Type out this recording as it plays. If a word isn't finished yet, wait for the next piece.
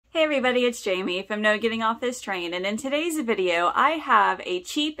everybody, it's Jamie from No Getting Off This Train, and in today's video I have a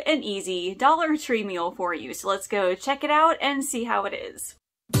cheap and easy Dollar Tree meal for you. So let's go check it out and see how it is.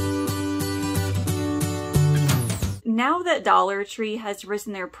 Now that Dollar Tree has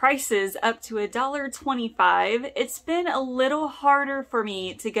risen their prices up to $1.25, it's been a little harder for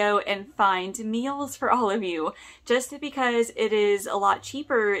me to go and find meals for all of you, just because it is a lot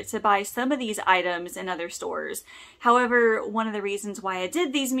cheaper to buy some of these items in other stores. However, one of the reasons why I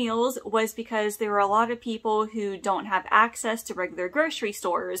did these meals was because there are a lot of people who don't have access to regular grocery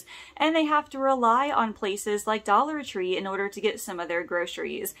stores, and they have to rely on places like Dollar Tree in order to get some of their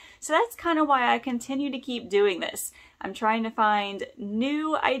groceries. So that's kind of why I continue to keep doing this. I'm trying to find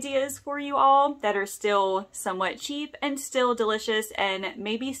new ideas for you all that are still somewhat cheap and still delicious and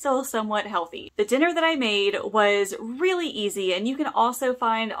maybe still somewhat healthy. The dinner that I made was really easy, and you can also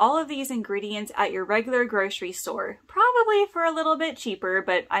find all of these ingredients at your regular grocery store, probably for a little bit cheaper,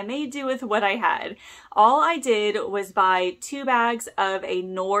 but I made do with what I had. All I did was buy 2 bags of a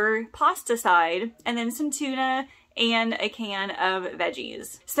Knorr pasta side and then some tuna and a can of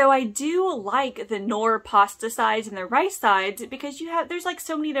veggies. So I do like the Knorr pasta sides and the rice sides because there's like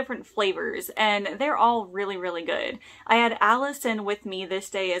so many different flavors and they're all really good. I had Allison with me this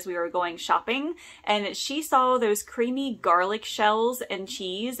day as we were going shopping, and she saw those creamy garlic shells and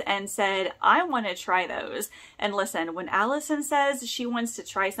cheese and said, I want to try those. And listen, when Allison says she wants to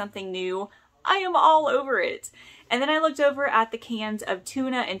try something new, I am all over it. And then I looked over at the cans of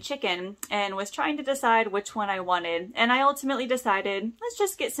tuna and chicken and was trying to decide which one I wanted. And I ultimately decided, let's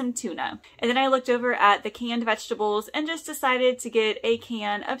just get some tuna. And then I looked over at the canned vegetables and just decided to get a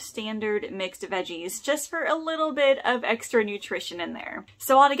can of standard mixed veggies, just for a little bit of extra nutrition in there.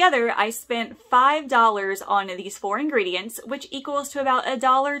 So altogether, I spent $5 on these 4 ingredients, which equals to about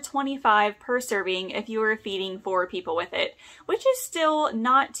 $1.25 per serving if you were feeding 4 people with it, which is still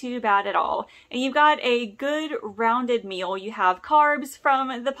not too bad at all. And you've got a good rounded meal. You have carbs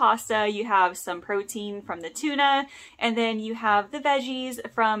from the pasta, you have some protein from the tuna, and then you have the veggies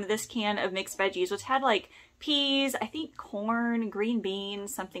from this can of mixed veggies, which had like peas, I think corn, green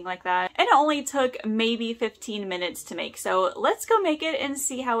beans, something like that. And it only took maybe 15 minutes to make. So let's go make it and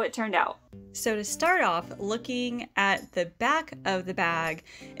see how it turned out. So to start off, looking at the back of the bag,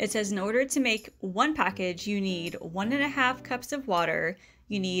 it says in order to make 1 package, you need 1.5 cups of water,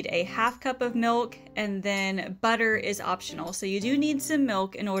 you need a 1/2 cup of milk, and then butter is optional. So you do need some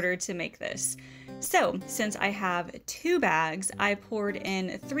milk in order to make this. So since I have 2 bags, I poured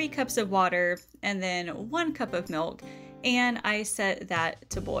in 3 cups of water and then 1 cup of milk, and I set that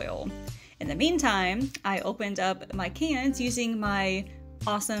to boil. In the meantime, I opened up my cans using my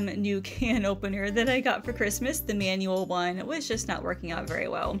awesome new can opener that I got for Christmas. The manual one was just not working out very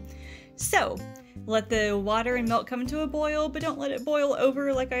well. So let the water and milk come to a boil, but don't let it boil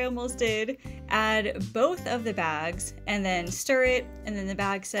over like I almost did. Add both of the bags and then stir it. And then the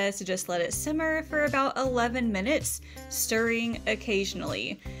bag says to just let it simmer for about 11 minutes, stirring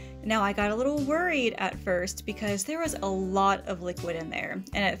occasionally. Now I got a little worried at first because there was a lot of liquid in there,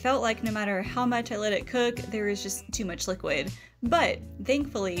 and it felt like no matter how much I let it cook, there was just too much liquid. But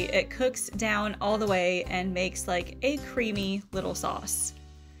thankfully it cooks down all the way and makes like a creamy little sauce.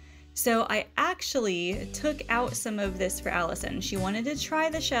 So I actually took out some of this for Allison. She wanted to try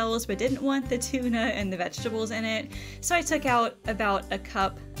the shells but didn't want the tuna and the vegetables in it. So I took out about 1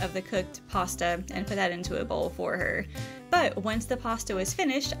 cup of the cooked pasta and put that into a bowl for her. But once the pasta was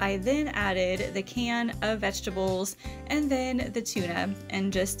finished, I then added the can of vegetables and then the tuna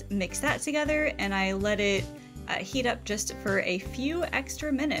and just mixed that together, and I let it heat up just for a few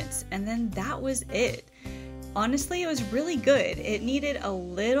extra minutes, and then that was it. Honestly, it was really good. It needed a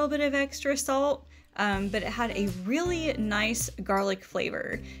little bit of extra salt, but it had a really nice garlic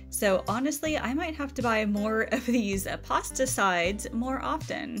flavor. So honestly, I might have to buy more of these pasta sides more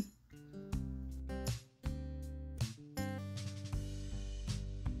often.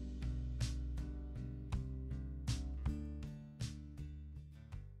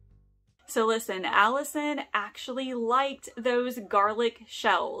 So listen, Allison actually liked those garlic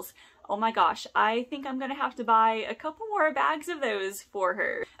shells. Oh my gosh, I think I'm gonna have to buy a couple more bags of those for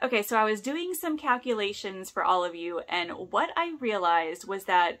her. Okay, so I was doing some calculations for all of you, and what I realized was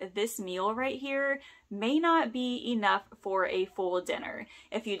that this meal right here may not be enough for a full dinner.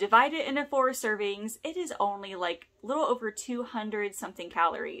 If you divide it into 4 servings, it is only like a little over 200 something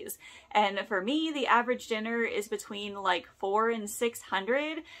calories. And for me, the average dinner is between like 400 and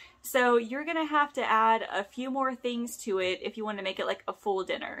 600. So you're gonna have to add a few more things to it if you want to make it like a full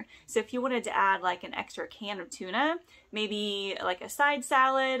dinner. So if you wanted to add like an extra can of tuna, maybe like a side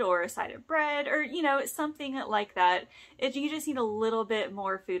salad or a side of bread, or you know, something like that, you just need a little bit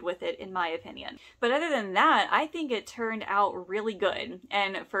more food with it, in my opinion. But other than that, I think it turned out really good.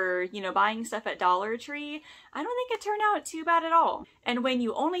 And for, you know, buying stuff at Dollar Tree, I don't think it turned out too bad at all. And when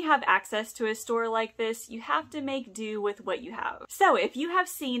you only have access to a store like this, you have to make do with what you have. So if you have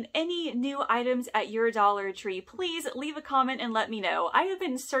seen any new items at your Dollar Tree, please leave a comment and let me know. I have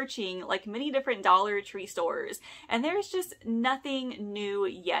been searching like many different Dollar Tree stores, and there's just nothing new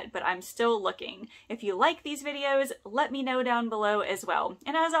yet, but I'm still looking. If you like these videos, let me know down below as well.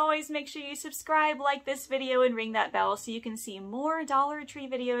 And as always, make sure you subscribe, like this video, and ring that bell so you can see more Dollar Tree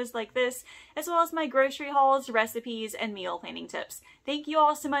videos like this, as well as my grocery hauls, recipes, and meal planning tips. Thank you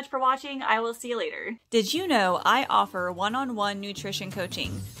all so much for watching. I will see you later. Did you know I offer one-on-one nutrition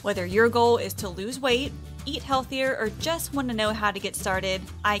coaching? Whether your goal is to lose weight, eat healthier, or just want to know how to get started,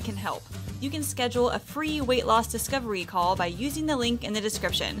 I can help. You can schedule a free weight loss discovery call by using the link in the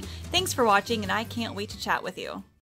description. Thanks for watching, and I can't wait to chat with you.